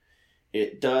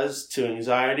 It does to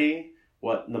anxiety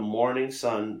what the morning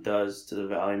sun does to the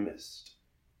valley mist.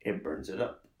 It burns it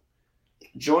up.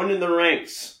 Join in the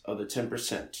ranks of the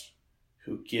 10%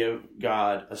 who give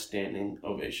God a standing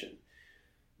ovation.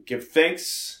 Give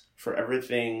thanks for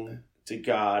everything to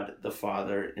God the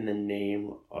Father in the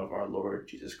name of our Lord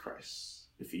Jesus Christ.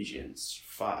 Ephesians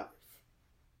 5,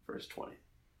 verse 20.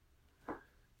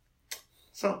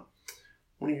 So,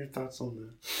 what are your thoughts on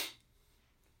that?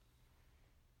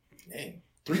 Dang,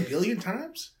 3 billion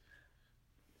times?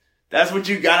 That's what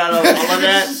you got out of all of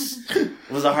that?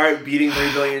 Was a heart beating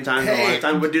 3 billion times in a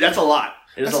lifetime? But dude, that's a lot.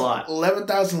 It is a lot.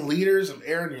 11,000 liters of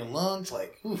air in your lungs.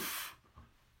 Like, oof.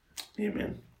 Yeah,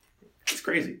 man. It's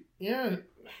crazy. Yeah.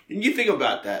 And you think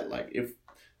about that, like, if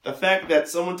the fact that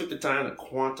someone took the time to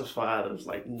quantify those,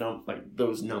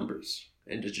 those numbers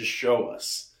and to just show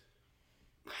us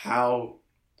how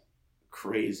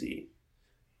crazy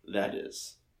that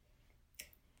is.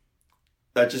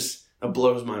 That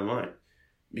blows my mind.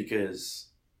 Because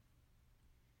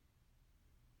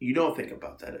you don't think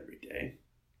about that every day.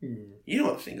 Mm. You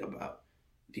don't think about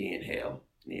the inhale,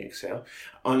 the exhale.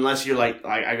 Unless you're like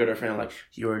I go to a friend, I'm like,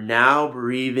 you are now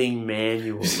breathing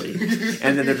manually.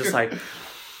 And then they're just like,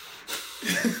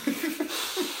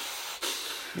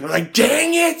 we're like,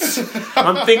 dang it!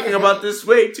 I'm thinking about this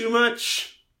way too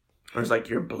much. Or it's like,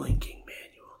 you're blinking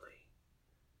manually.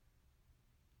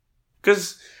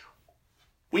 Because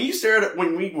when you stare at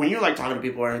when you're like talking to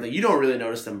people or anything, you don't really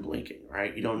notice them blinking,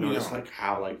 right? You don't notice like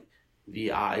how like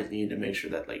the eyes need to make sure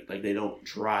that like they don't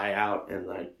dry out, and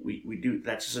like we do.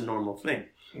 That's just a normal thing.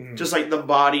 Mm-hmm. Just like the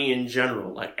body in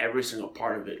general, like every single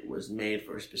part of it was made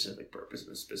for a specific purpose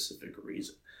and a specific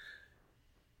reason.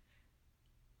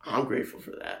 I'm grateful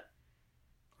for that.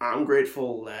 I'm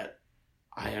grateful that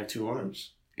I have 2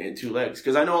 arms and 2 legs,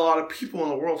 because I know a lot of people in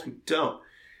the world who don't,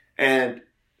 and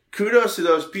kudos to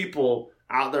those people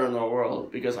out there in the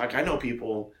world, because like I know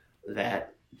people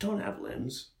that don't have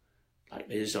limbs, like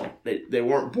they just don't. They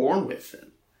weren't born with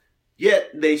them, yet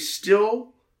they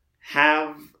still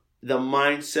have the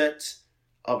mindset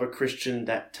of a Christian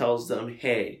that tells them,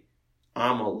 "Hey,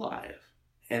 I'm alive,"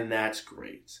 and that's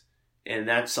great, and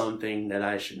that's something that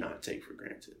I should not take for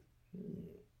granted.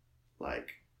 Like,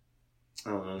 I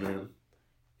don't know, man.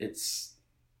 It's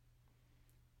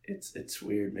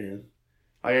weird, man.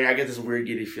 I get this weird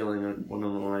giddy feeling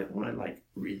when I like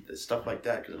read this stuff like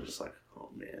that, because I'm just like, oh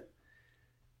man,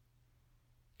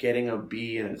 getting a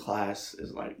B in a class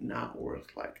is like not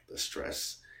worth like the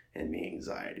stress and the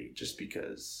anxiety, just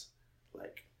because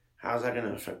like how's that going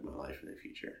to affect my life in the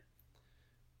future?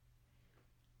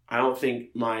 I don't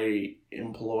think my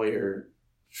employer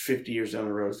 50 years down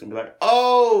the road is going to be like,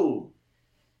 oh,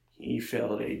 he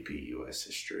failed AP US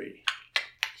history.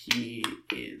 He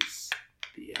is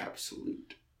the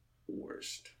absolute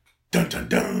worst. Dun dun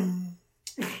dun.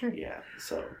 Yeah,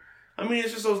 so I mean,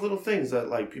 it's just those little things that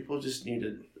like people just need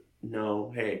to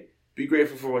know. Hey, be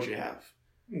grateful for what you have,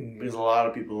 because a lot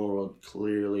of people in the world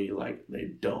clearly like they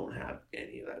don't have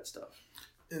any of that stuff.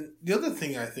 And the other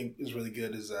thing I think is really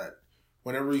good is that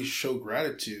whenever you show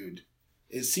gratitude,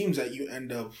 it seems that you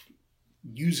end up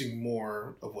using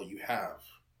more of what you have.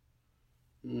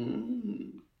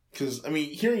 Because, I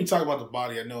mean, hearing you talk about the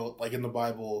body, I know, like, in the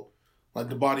Bible, like,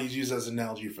 the body is used as an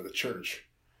analogy for the church.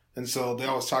 And so they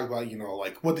always talk about, you know,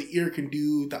 like, what the ear can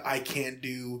do, the eye can't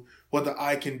do, what the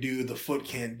eye can do, the foot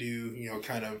can't do, you know,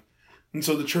 kind of. And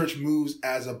so the church moves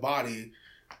as a body.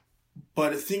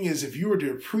 But the thing is, if you were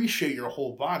to appreciate your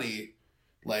whole body,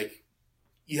 like,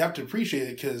 you have to appreciate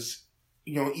it because,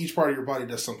 you know, each part of your body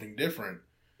does something different.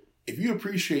 If you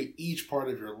appreciate each part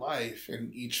of your life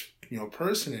and each, you know,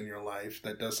 person in your life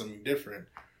that does something different,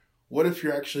 what if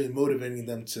you're actually motivating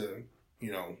them to,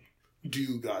 you know,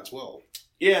 do God's will?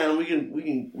 Yeah, and we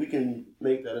can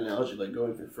make that analogy, like, go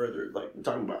even further. Like, we're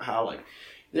talking about how, like,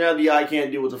 yeah, the eye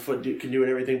can't do what the foot can do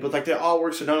and everything, but, like, they all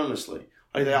work synonymously.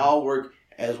 Like, they all work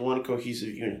as one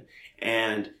cohesive unit.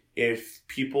 And if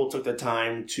people took the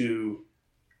time to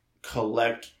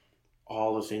collect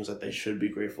all the things that they should be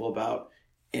grateful about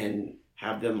and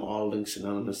have them all linked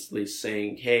synonymously,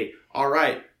 saying, hey, all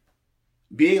right,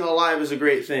 being alive is a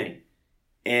great thing,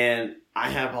 and I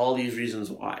have all these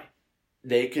reasons why,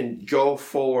 they can go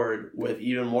forward with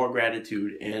even more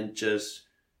gratitude and just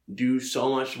do so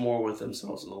much more with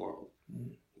themselves in the world.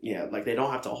 Yeah, like they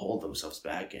don't have to hold themselves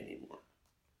back anymore.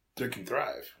 They can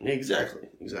thrive. Exactly.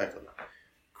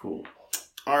 Cool.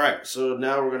 All right, so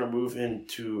now we're going to move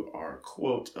into our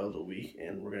quote of the week,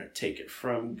 and we're going to take it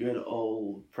from good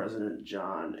old President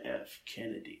John F.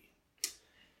 Kennedy.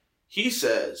 He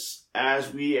says,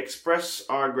 as we express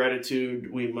our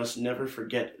gratitude, we must never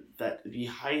forget that the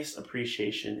highest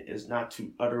appreciation is not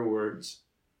to utter words,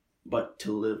 but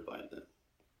to live by them.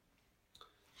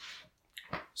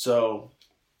 So,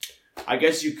 I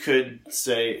guess you could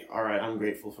say, all right, I'm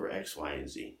grateful for X, Y, and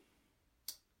Z.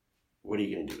 What are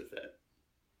you going to do with that?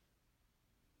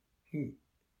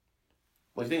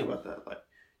 Like, think about that. Like,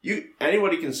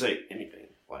 anybody can say anything.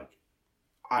 Like,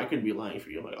 I could be lying for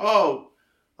you. Like, oh,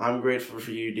 I'm grateful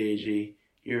for you, Deji.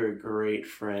 You're a great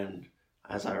friend.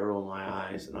 As I roll my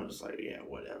eyes, and I'm just like, yeah,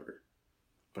 whatever.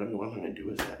 But I mean, what am I gonna do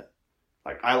with that?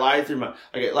 Like, I lied through my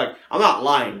like. I'm not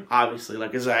lying, obviously.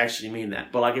 Like, because I actually mean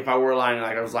that. But like, if I were lying,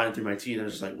 like I was lying through my teeth, I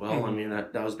was just like, well, I mean,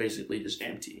 that was basically just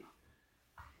empty.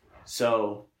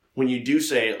 So when you do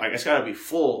say, like, it's gotta be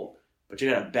full, but you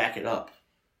gotta back it up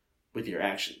with your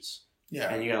actions. Yeah.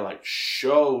 And you gotta, like,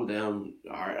 show them,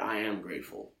 all right, I am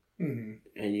grateful. Mm-hmm.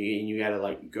 And you gotta,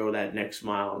 like, go that next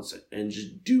mile and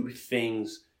just do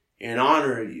things in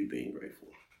honor of you being grateful.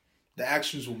 The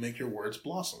actions will make your words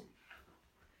blossom.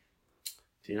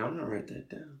 Dude, I'm gonna write that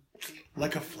down.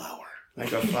 Like a flower.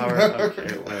 Like a flower?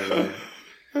 Okay, whatever.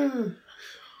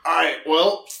 Alright,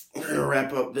 well, we're gonna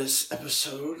wrap up this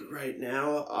episode right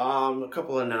now. A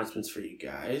couple of announcements for you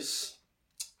guys.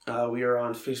 We are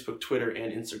on Facebook, Twitter,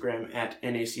 and Instagram at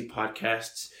NAC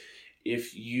Podcasts.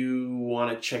 If you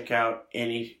want to check out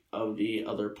any of the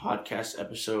other podcast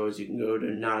episodes, you can go to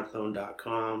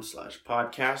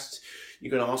notaclone.com/podcasts.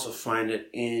 You can also find it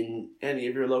in any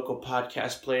of your local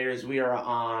podcast players. We are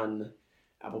on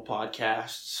Apple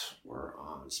Podcasts. We're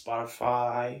on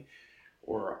Spotify.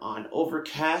 We're on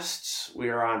Overcast. We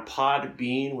are on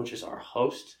Podbean, which is our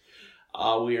host.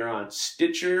 We are on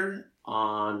Stitcher,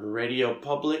 on Radio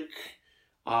Public.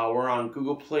 We're on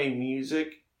Google Play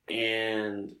Music,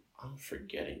 and I'm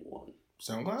forgetting one.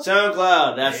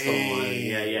 SoundCloud? That's the one.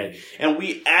 Yeah. And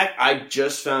I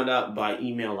just found out by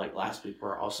email like last week,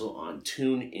 we're also on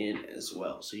TuneIn as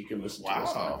well. So you can listen to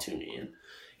us on TuneIn.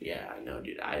 Yeah, I know,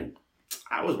 dude. I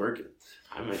was working.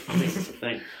 I make this a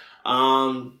thing.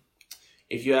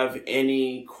 If you have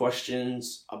any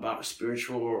questions about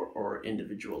spiritual or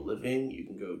individual living, you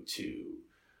can go to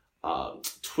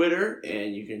Twitter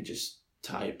and you can just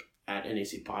type at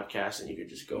NAC Podcast and you can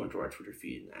just go into our Twitter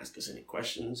feed and ask us any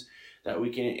questions that we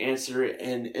can answer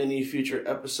in any future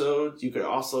episodes. You could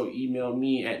also email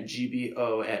me at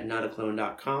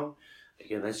gbo@notaclone.com.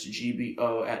 Again, that's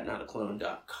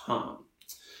gbo@notaclone.com.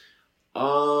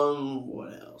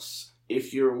 What else?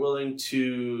 If you're willing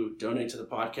to donate to the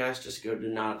podcast, just go to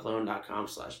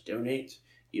notaclone.com/donate.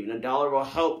 Even $1 will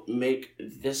help make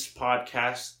this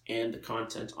podcast and the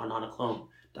content on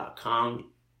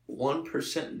notaclone.com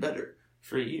 1% better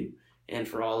for you and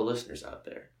for all the listeners out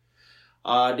there.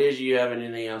 Did you have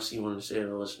anything else you want to say to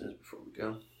the listeners before we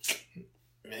go?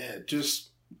 Man,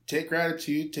 just take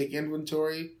gratitude, take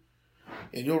inventory,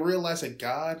 and you'll realize that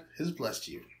God has blessed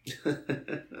you.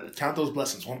 Count those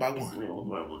blessings one by one. Yeah, one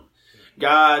by one.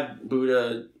 God,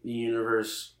 Buddha, the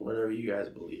universe, whatever you guys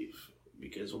believe,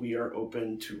 because we are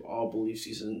open to all belief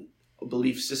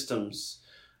systems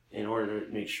in order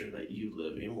to make sure that you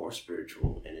live a more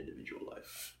spiritual and individual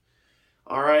life.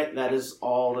 All right, that is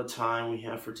all the time we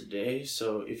have for today.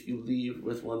 So if you leave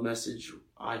with one message,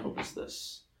 I hope it's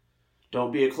this.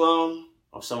 Don't be a clone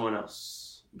of someone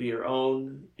else. Be your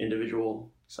own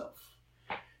individual self.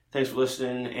 Thanks for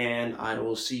listening, and I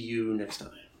will see you next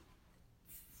time.